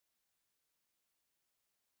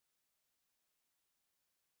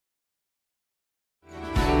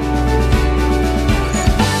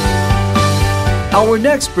Our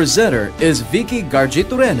next presenter is Vicky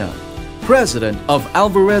Garchitorena, President of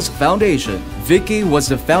Alvarez Foundation. Vicky was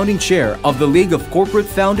the founding chair of the League of Corporate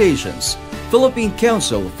Foundations, Philippine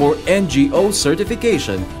Council for NGO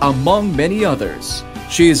Certification, among many others.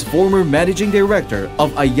 She is former Managing Director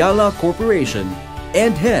of Ayala Corporation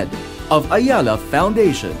and head of Ayala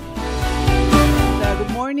Foundation.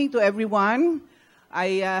 Good morning to everyone.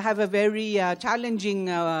 I have a very challenging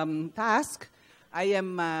task.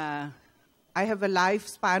 I have a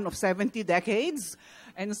lifespan of 70 decades,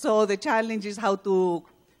 and so the challenge is how to,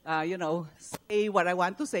 say what I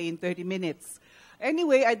want to say in 30 minutes.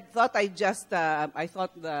 Anyway, I thought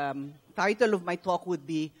the title of my talk would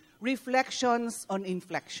be Reflections on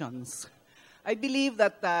Inflections. I believe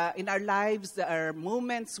that in our lives there are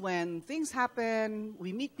moments when things happen,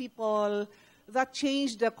 we meet people that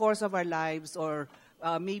change the course of our lives, or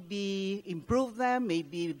maybe improve them,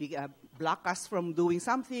 maybe block us from doing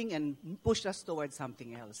something and push us towards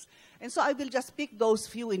something else. And so I will just pick those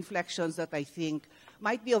few inflections that I think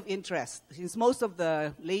might be of interest. Since most of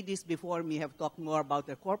the ladies before me have talked more about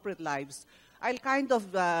their corporate lives, I'll kind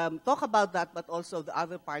of talk about that, but also the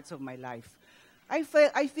other parts of my life. I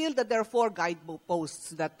feel that there are 4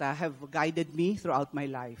 guideposts that have guided me throughout my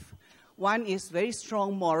life. One is very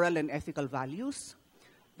strong moral and ethical values.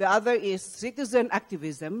 The other is citizen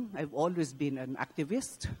activism. I've always been an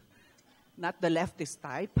activist, not the leftist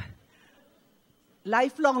type.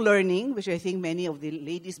 Lifelong learning, which I think many of the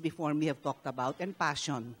ladies before me have talked about, and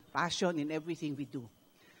passion in everything we do.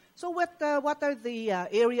 So what are the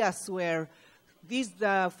areas where these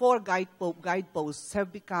 4 guideposts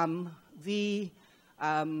have become the,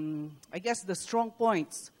 the strong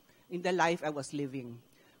points in the life I was living?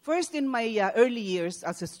 First, in my early years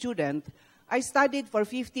as a student, I studied for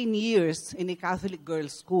 15 years in a Catholic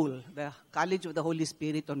girls' school, the College of the Holy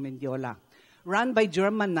Spirit on Mendiola, run by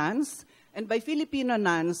German nuns and by Filipino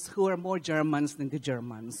nuns who are more Germans than the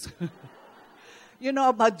Germans. You know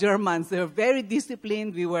about Germans, they're very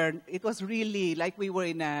disciplined. It was really like we were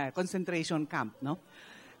in a concentration camp, no?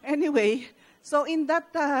 Anyway, so in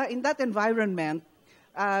that environment,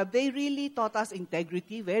 they really taught us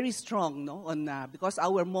integrity, very strong, no? Because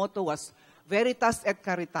our motto was Veritas et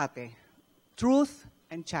Caritate, truth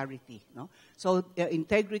and charity, no? So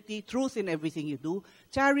integrity, truth in everything you do,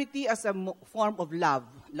 charity as a form of love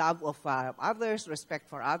of others, respect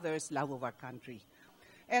for others, love of our country.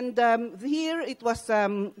 And here it was.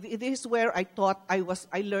 This is where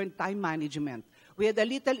I learned time management. We had a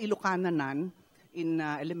little Ilocana nun in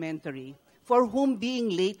elementary for whom being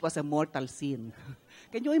late was a mortal sin.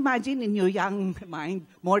 Can you imagine in your young mind,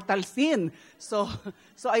 mortal sin? So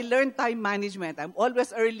I learned time management. I'm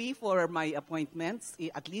always early for my appointments,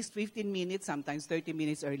 at least 15 minutes, sometimes 30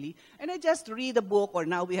 minutes early. And I just read a book, or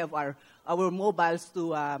now we have our mobiles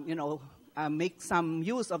to, make some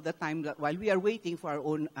use of the time while we are waiting for our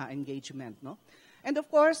own engagement, no? And of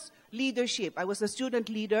course, leadership. I was a student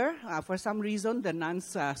leader. For some reason, the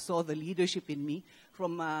nuns saw the leadership in me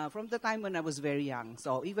from the time when I was very young.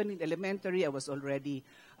 So even in elementary, I was already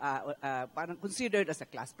considered as a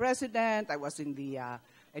class president. I was in the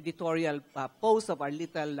editorial post of our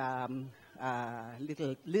little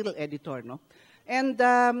editor, no? And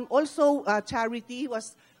also, charity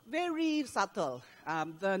was very subtle.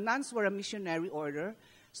 The nuns were a missionary order.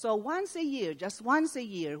 So just once a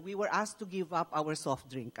year, we were asked to give up our soft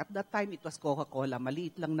drink. At that time, it was Coca-Cola.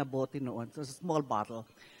 Maliit lang na bote noon. It was a small bottle.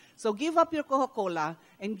 So give up your Coca-Cola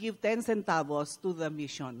and give 10 centavos to the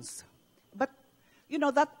missions. But,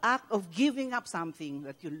 that act of giving up something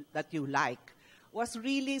that you like was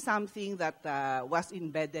really something that was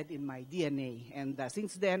embedded in my DNA. And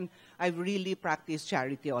since then, I've really practiced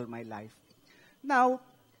charity all my life. Now,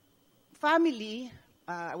 family,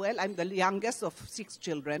 I'm the youngest of 6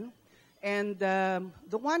 children. And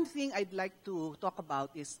the one thing I'd like to talk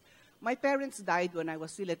about is my parents died when I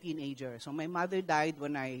was still a teenager. So my mother died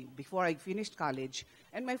before I finished college,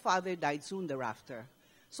 and my father died soon thereafter.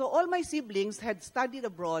 So all my siblings had studied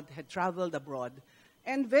abroad, had traveled abroad,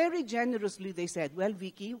 and very generously they said, well,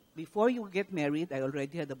 Vicky, before you get married, I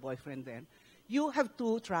already had a boyfriend then, you have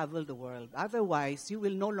to travel the world. Otherwise, you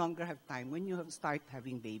will no longer have time when you start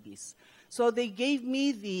having babies. So they gave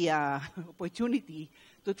me the opportunity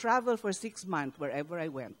to travel for 6 months wherever I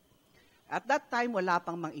went. At that time, wala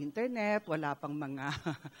pang mga internet, wala pang mga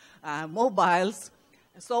mobiles.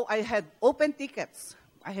 So I had open tickets.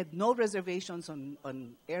 I had no reservations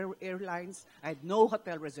on airlines. I had no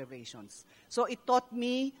hotel reservations. So it taught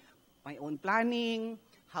me my own planning,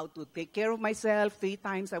 how to take care of myself. 3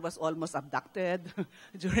 times I was almost abducted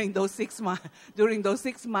during those 6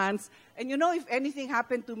 months. And if anything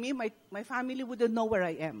happened to me, my family wouldn't know where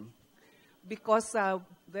I am. because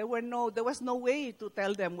there was no way to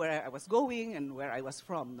tell them where I was going and where I was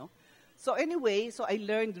from, no? So anyway, so I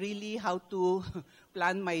learned really how to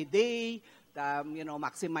plan my day,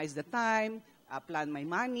 maximize the time, plan my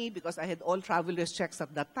money, because I had all traveler's checks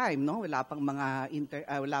at that time, no? Wala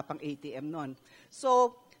pang ATM noon.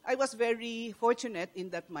 So I was very fortunate in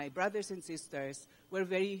that my brothers and sisters were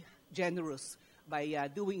very generous by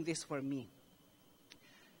doing this for me.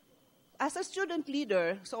 As a student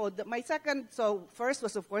leader, first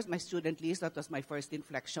was, of course, my student list. That was my first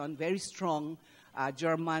inflection. Very strong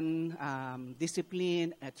German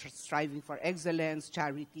discipline, striving for excellence,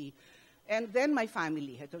 charity. And then my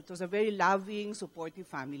family. It was a very loving, supportive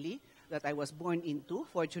family that I was born into,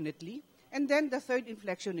 fortunately. And then the third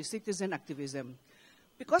inflection is citizen activism.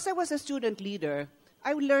 Because I was a student leader,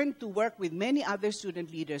 I learned to work with many other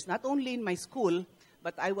student leaders, not only in my school,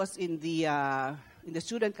 but I was in the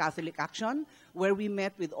Student Catholic Action, where we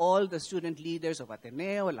met with all the student leaders of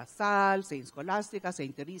Ateneo, La Salle, St. Scholastica,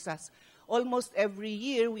 St. Teresa's. Almost every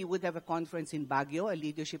year, we would have a conference in Baguio, a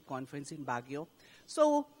leadership conference in Baguio.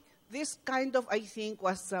 So this kind of, I think,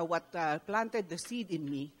 was what planted the seed in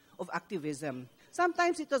me of activism.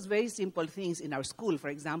 Sometimes it was very simple things in our school. For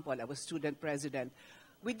example, I was student president.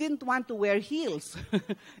 We didn't want to wear heels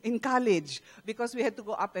in college because we had to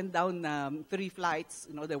go up and down 3 flights.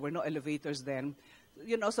 There were no elevators then.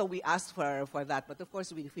 So we asked for that. But of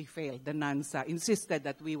course, we failed. The nuns insisted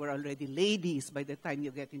that we were already ladies by the time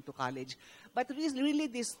you get into college. But really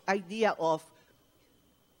this idea of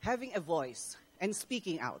having a voice and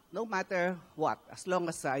speaking out, no matter what, as long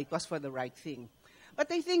as it was for the right thing.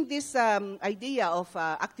 But I think this idea of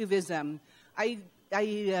activism, I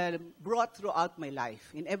brought throughout my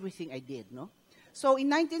life in everything I did, no? So in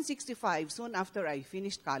 1965, soon after I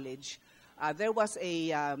finished college, there was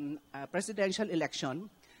a presidential election,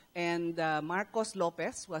 and Marcos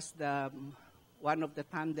Lopez was one of the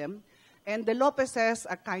tandem, and the Lopezes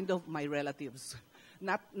are kind of my relatives,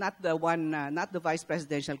 not the vice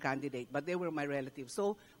presidential candidate, but they were my relatives.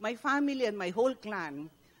 So my family and my whole clan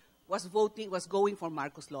was going for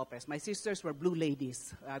Marcos Lopez. My sisters were blue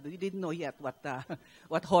ladies. We didn't know yet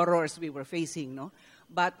what horrors we were facing, no?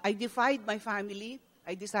 But I defied my family.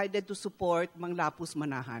 I decided to support Mang Lapus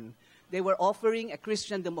Manahan. They were offering a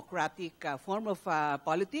Christian democratic form of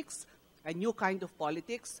politics, a new kind of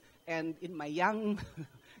politics. And in my young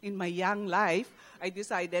life, I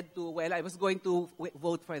decided I was going to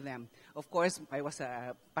vote for them. Of course, I was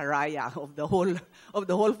a pariah of the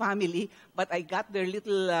whole family, but I got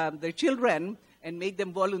their children and made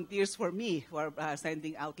them volunteers for me, for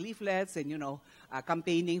sending out leaflets and,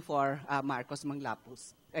 campaigning for Marcos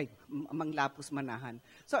Manglapus Manahan.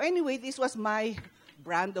 So anyway, this was my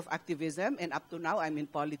brand of activism, and up to now, I'm in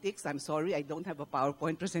politics. I'm sorry, I don't have a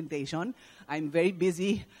PowerPoint presentation. I'm very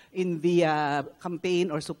busy in the campaign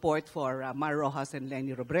or support for Mar Rojas and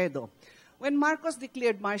Leni Robredo. When Marcos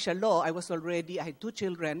declared martial law, I had 2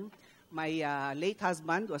 children. My late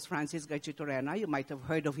husband was Francis Garchitorena. You might have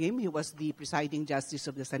heard of him. He was the presiding justice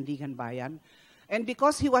of the Sandigan Bayan. And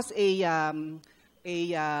because he was a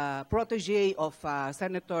protege of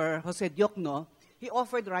Senator Jose Diokno, he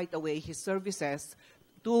offered right away his services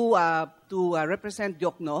to represent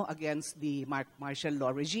Diokno against the martial law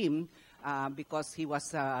regime, because he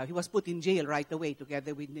was put in jail right away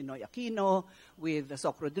together with Ninoy Aquino, with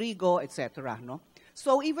Soc Rodrigo, etc. No?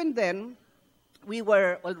 So even then, we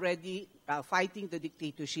were already fighting the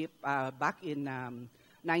dictatorship back in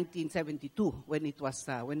 1972 when it was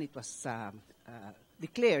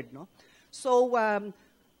declared. No? So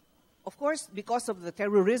of course, because of the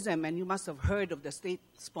terrorism, and you must have heard of the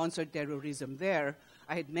state-sponsored terrorism there,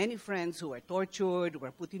 I had many friends who were tortured, who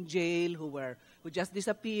were put in jail, who just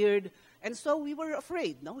disappeared. And so we were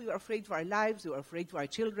afraid, no? We were afraid for our lives, we were afraid for our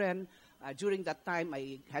children. During that time,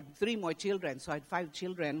 I had 3 more children, so I had 5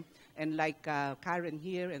 children. And like Karen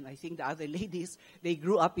here, and I think the other ladies, they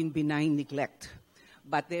grew up in benign neglect.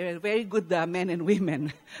 But they're very good men and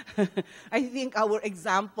women. I think our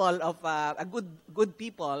example of a good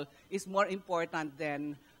people is more important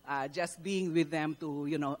than just being with them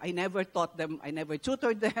to, I never taught them, I never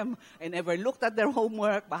tutored them, I never looked at their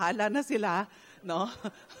homework, bahala na sila, no?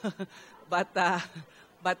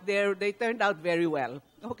 But they turned out very well.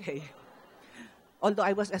 Okay. Although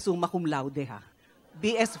I was a summa cum laude, ha?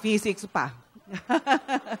 BS Physics pa.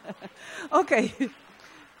 Okay.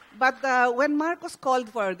 But when Marcos called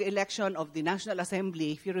for the election of the National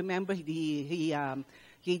Assembly, if you remember, he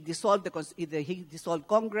dissolved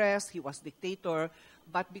Congress, he was dictator,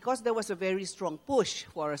 but because there was a very strong push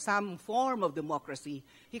for some form of democracy,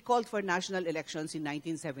 he called for national elections in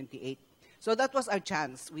 1978. So that was our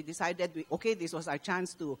chance. We decided, okay, this was our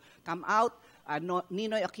chance to come out.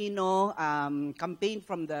 Ninoy Aquino campaigned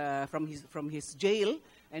from his jail,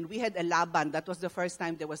 and we had a laban. That was the first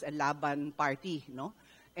time there was a laban party, no?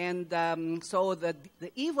 And so the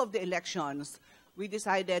eve of the elections, we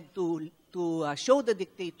decided to show the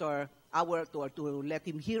dictator to let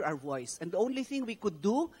him hear our voice. And the only thing we could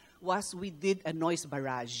do was we did a noise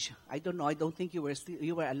barrage. I don't know. I don't think you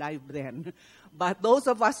were alive then. But those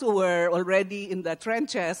of us who were already in the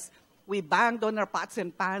trenches, we banged on our pots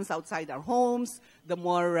and pans outside our homes. The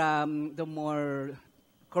more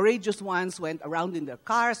courageous ones went around in their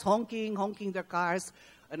cars, honking their cars.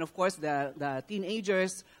 And of course, the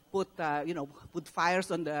teenagers put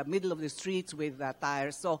fires on the middle of the streets with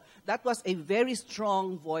tires. So that was a very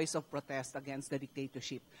strong voice of protest against the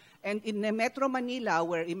dictatorship. And in Metro Manila,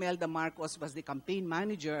 where Imelda Marcos was the campaign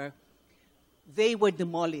manager, they were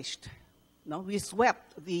demolished. No, we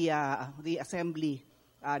swept the assembly,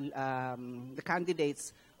 the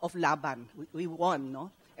candidates of Laban. We won,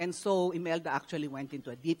 no? And so Imelda actually went into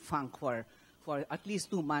a deep funk for at least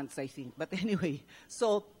 2 months, I think. But anyway,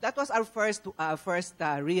 so that was our first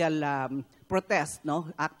real protest, no?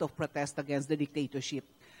 Act of protest against the dictatorship.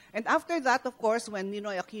 And after that, of course, when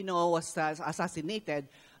Ninoy Aquino was assassinated,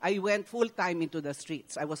 I went full-time into the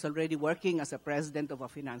streets. I was already working as a president of a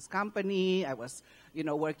finance company. I was,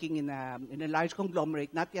 working in a large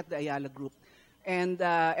conglomerate, not yet the Ayala Group. And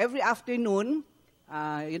every afternoon,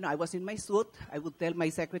 I was in my suit. I would tell my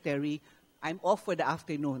secretary, I'm off for the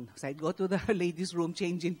afternoon. So I'd go to the ladies' room,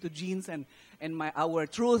 change into jeans and our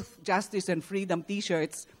Truth, Justice, and Freedom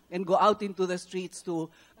T-shirts, and go out into the streets to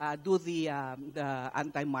do the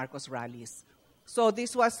anti-Marcos rallies. So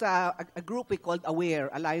this was a group we called AWARE,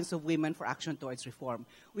 Alliance of Women for Action Towards Reform.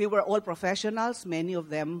 We were all professionals. Many of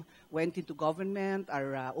them went into government,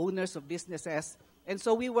 are owners of businesses. And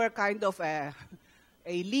so we were kind of a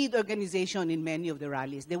lead organization in many of the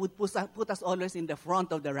rallies. They would put us always in the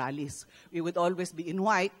front of the rallies. We would always be in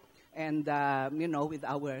white and, with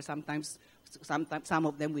our, sometimes some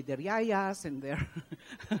of them with their yayas and their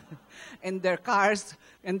and their cars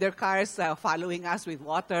following us with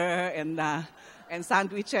water and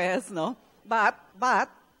sandwiches, no? But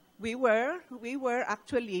we were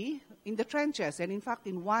actually in the trenches. And in fact,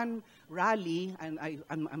 in one rally, and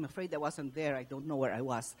I'm afraid I wasn't there. I don't know where I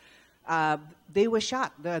was. They were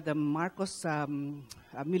shot. The Marcos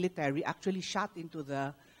military actually shot into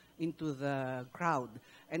the crowd,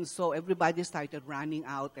 and so everybody started running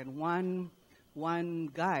out. And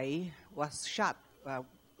one guy was shot,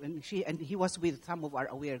 and he was with some of our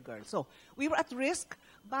AWARE girls. So we were at risk,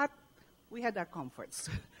 but we had our comforts.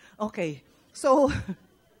 Okay, so.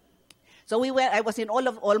 So I was in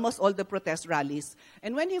almost all the protest rallies.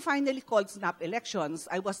 And when he finally called snap elections,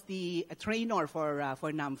 I was the trainer for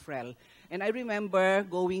NAMFREL. And I remember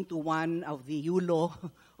going to one of the Yulo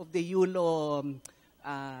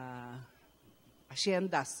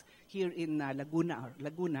haciendas here in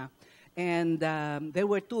Laguna. And there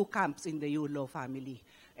were 2 camps in the Yulo family.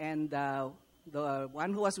 And the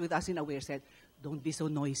one who was with us in AWARE said, "Don't be so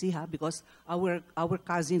noisy, because our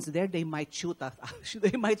cousins there, they might shoot at us.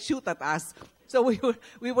 They might shoot at us." So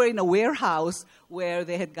we were in a warehouse where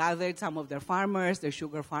they had gathered some of their farmers, their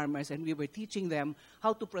sugar farmers, and we were teaching them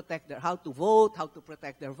how to vote, how to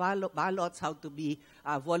protect their ballots, how to be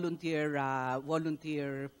volunteer.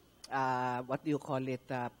 What do you call it?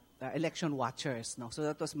 Election watchers. No, so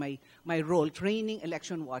that was my role, training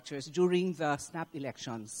election watchers during the snap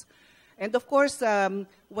elections. And of course,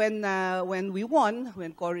 when we won,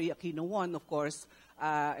 when Cory Aquino won, of course,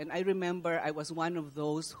 and I remember I was one of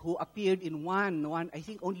those who appeared in I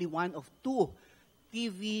think only one of 2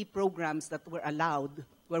 TV programs that were allowed,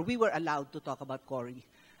 where we were allowed to talk about Cory.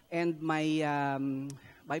 And my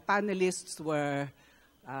panelists were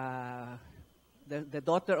the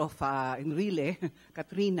daughter of Enrile,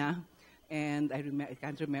 Katrina, and I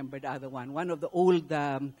can't remember the other one of the old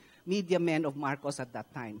media men of Marcos at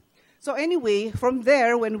that time. So anyway, from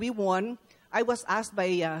there, when we won, I was asked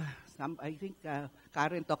by, I think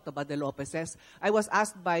Karen talked about the Lopezes, I was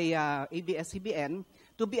asked by ABS-CBN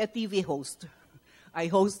to be a TV host. I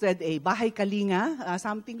hosted a Bahay Kalinga,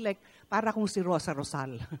 something like, para kung si Rosa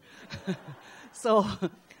Rosal. So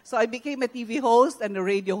I became a TV host and a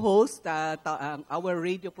radio host. Our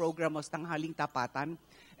radio program was Tanghaling Tapatan.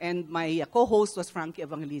 And my co-host was Frankie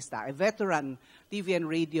Evangelista, a veteran TV and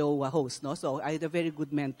radio host. No? So I had a very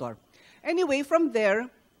good mentor. Anyway, from there,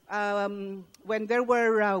 when there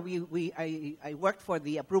were, I worked for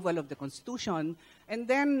the approval of the Constitution. And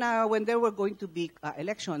then when there were going to be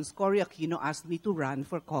elections, Cory Aquino asked me to run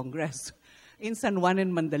for Congress. in San Juan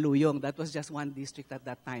and Mandaluyong. That was just one district at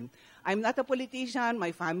that time. I'm not a politician.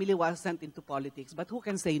 My family wasn't into politics. But who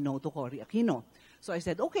can say no to Cory Aquino? So I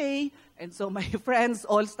said, okay. And so my friends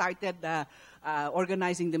all started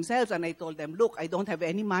organizing themselves. And I told them, look, I don't have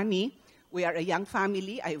any money. We are a young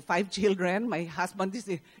family. I have 5 children. My husband is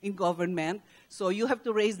in government. So you have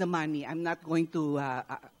to raise the money. I'm not going to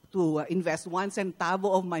invest 1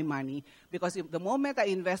 centavo of my money, because if the moment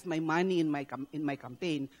I invest my money in my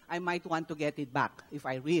campaign, I might want to get it back if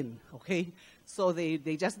I win, okay? So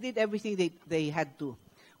they just did everything they had to.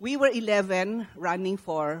 We were 11 running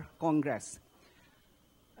for Congress.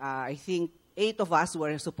 I think 8 of us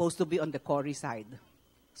were supposed to be on the Cory side.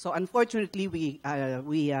 So unfortunately, we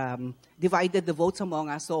divided the votes among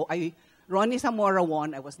us. So Ronnie Zamora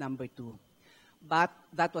won. I was number 2. But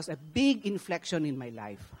that was a big inflection in my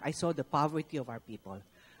life. I saw the poverty of our people.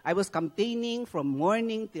 I was campaigning from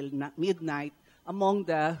morning till midnight among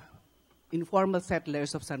the informal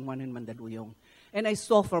settlers of San Juan and Mandaluyong. And I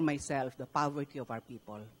saw for myself the poverty of our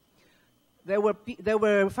people. There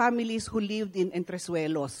were families who lived in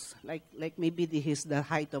entresuelos, like maybe this is the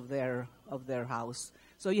height of their house.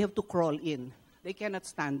 So you have to crawl in. They cannot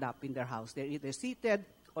stand up in their house. They're either seated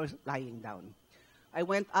or lying down. I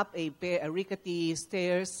went up a rickety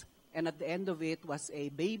stairs, and at the end of it was a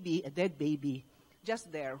dead baby, just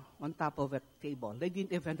there on top of a table. They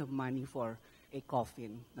didn't even have money for a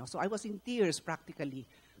coffin. So I was in tears practically,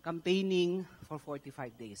 campaigning for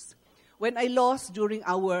 45 days. When I lost during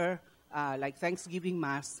our Thanksgiving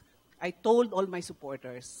Mass, I told all my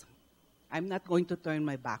supporters, I'm not going to turn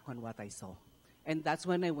my back on what I saw. And that's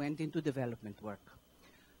when I went into development work.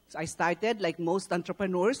 So I started, like most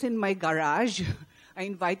entrepreneurs, in my garage. I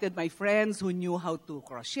invited my friends who knew how to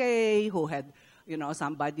crochet, who had,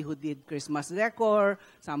 somebody who did Christmas decor,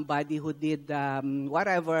 somebody who did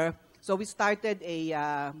whatever. So we started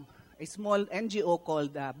a small NGO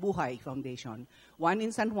called Buhay Foundation. One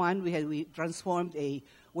in San Juan, we transformed a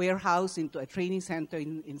warehouse into a training center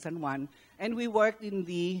in San Juan, and we worked in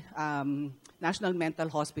the National Mental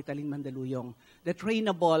Hospital in Mandaluyong, the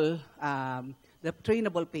trainable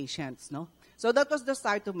patients, no? So that was the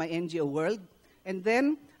start of my NGO world. And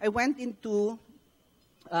then I went into,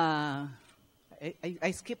 I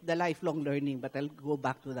skipped the lifelong learning, but I'll go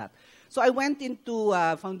back to that. So I went into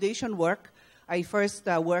foundation work. I first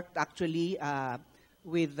worked actually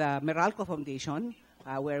with Meralco Foundation,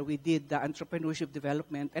 where we did entrepreneurship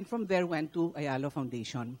development, and from there went to Ayala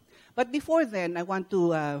Foundation. But before then, I want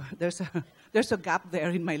to, there's a gap there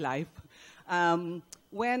in my life.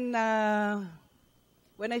 When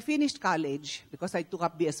I finished college, because I took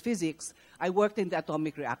up BS Physics, I worked in the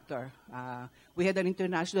atomic reactor. We had an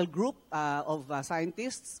international group of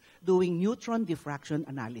scientists doing neutron diffraction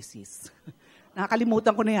analysis.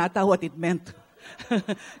 Nakakalimutan ko na yata what it meant.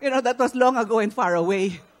 That was long ago and far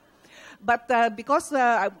away. But because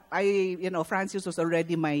Francis was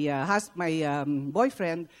already my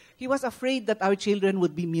boyfriend, he was afraid that our children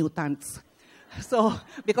would be mutants. So,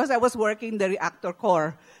 because I was working the reactor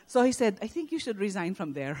core, so he said, I think you should resign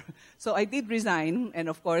from there. So I did resign, and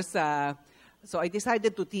of course, so I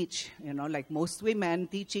decided to teach. Like most women,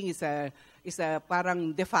 teaching is a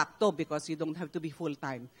parang de facto because you don't have to be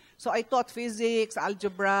full-time. So I taught physics,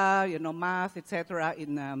 algebra, math, etc.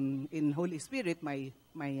 in Holy Spirit, my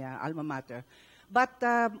alma mater. But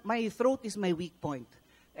my throat is my weak point.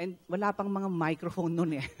 And wala pang mga microphone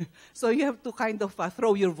nun eh. So you have to kind of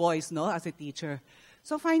throw your voice, no, as a teacher.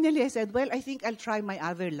 So finally I said, well, I think I'll try my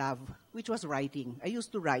other love, which was writing. I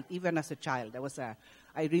used to write even as a child.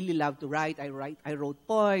 I really loved to write. I wrote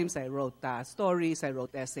poems, I wrote stories, I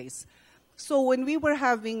wrote essays. So when we were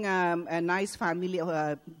having a nice family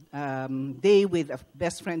day with a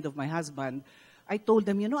best friend of my husband, I told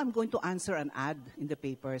them, I'm going to answer an ad in the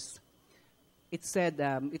papers. It said,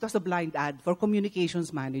 it was a blind ad for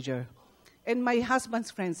communications manager. And my husband's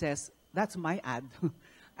friend says, that's my ad.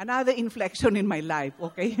 Another inflection in my life,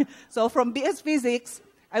 okay? So from BS Physics,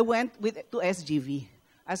 I went to SGV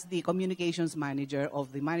as the communications manager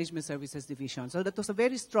of the Management Services Division. So that was a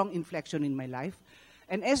very strong inflection in my life.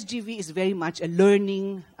 And SGV is very much a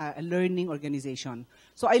learning organization.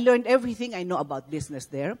 So I learned everything I know about business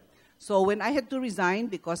there. So when I had to resign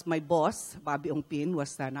because my boss, Bobby Ongpin,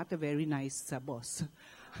 was not a very nice boss,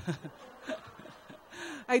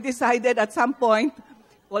 I decided at some point,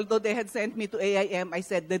 although they had sent me to AIM, I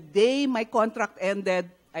said the day my contract ended,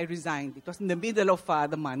 I resigned. It was in the middle of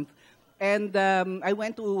the month. And I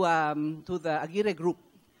went to the Aguirre Group.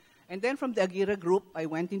 And then from the Aguirre group, I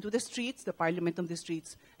went into the streets, the Parliament of the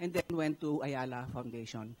Streets, and then went to Ayala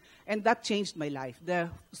Foundation. And that changed my life. The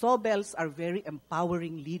Sobels are very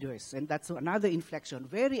empowering leaders, and that's another inflection,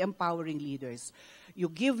 very empowering leaders. You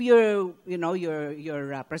give your,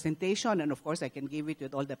 your presentation, and of course I can give it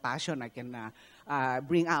with all the passion I can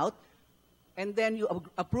bring out. And then you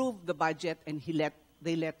approve the budget, and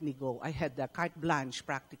they let me go. I had the carte blanche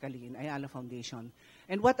practically in Ayala Foundation.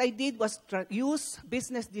 And what I did was use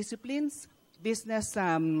business disciplines, business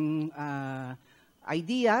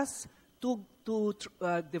ideas to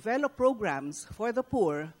develop programs for the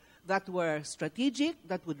poor that were strategic,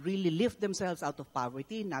 that would really lift themselves out of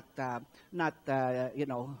poverty, not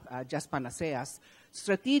just panaceas.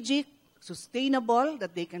 Strategic, sustainable,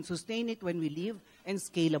 that they can sustain it when we leave, and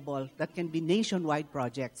scalable, that can be nationwide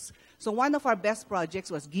projects. So one of our best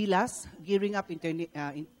projects was GILAS, Gearing Up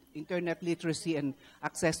Internet Literacy and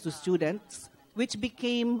Access to Students, which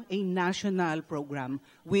became a national program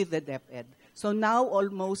with the DepEd. So now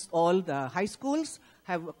almost all the high schools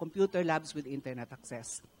have computer labs with internet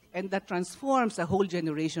access. And that transforms a whole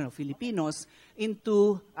generation of Filipinos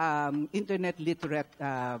into internet literate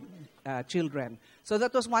children. So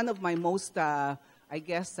that was one of my most,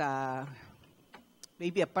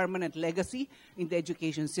 maybe a permanent legacy in the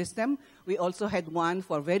education system. We also had one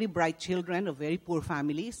for very bright children of very poor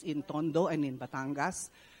families in Tondo and in Batangas.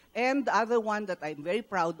 And the other one that I'm very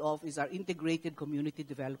proud of is our integrated community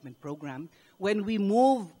development program, when we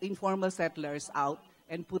move informal settlers out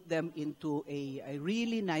and put them into a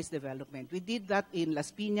really nice development. We did that in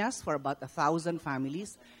Las Piñas for about 1,000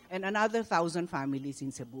 families and another 1,000 families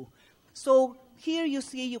in Cebu. So here you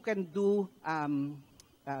see you can do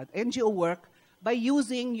NGO work by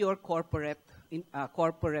using your corporate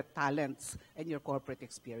talents and your corporate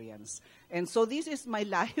experience. And so this is my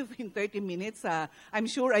life in 30 minutes. I'm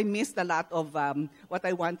sure I missed a lot of what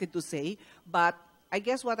I wanted to say, but I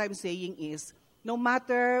guess what I'm saying is, no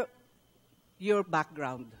matter your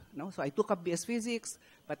background, so I took up BS Physics,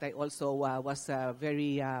 but I also was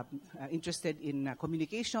very interested in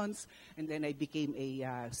communications, and then I became a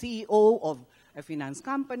CEO of a finance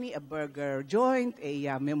company, a burger joint,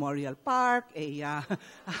 a memorial park, a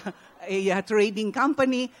trading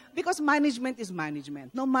company, because management is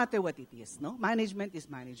management, no matter what it is. Management is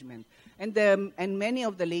management. And many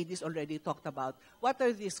of the ladies already talked about what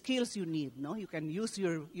are the skills you need. You can use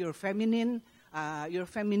your femininity,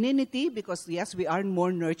 because yes, we are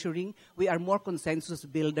more nurturing, we are more consensus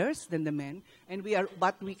builders than the men,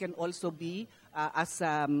 but we can also be as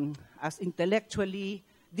intellectually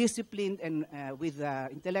disciplined and with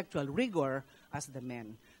intellectual rigor as the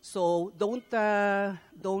men. So don't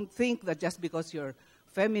think that just because you're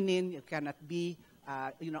feminine you cannot be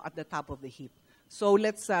at the top of the heap. So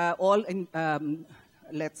let's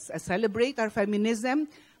let's celebrate our feminism,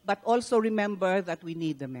 but also remember that we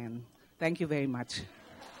need the men. Thank you very much.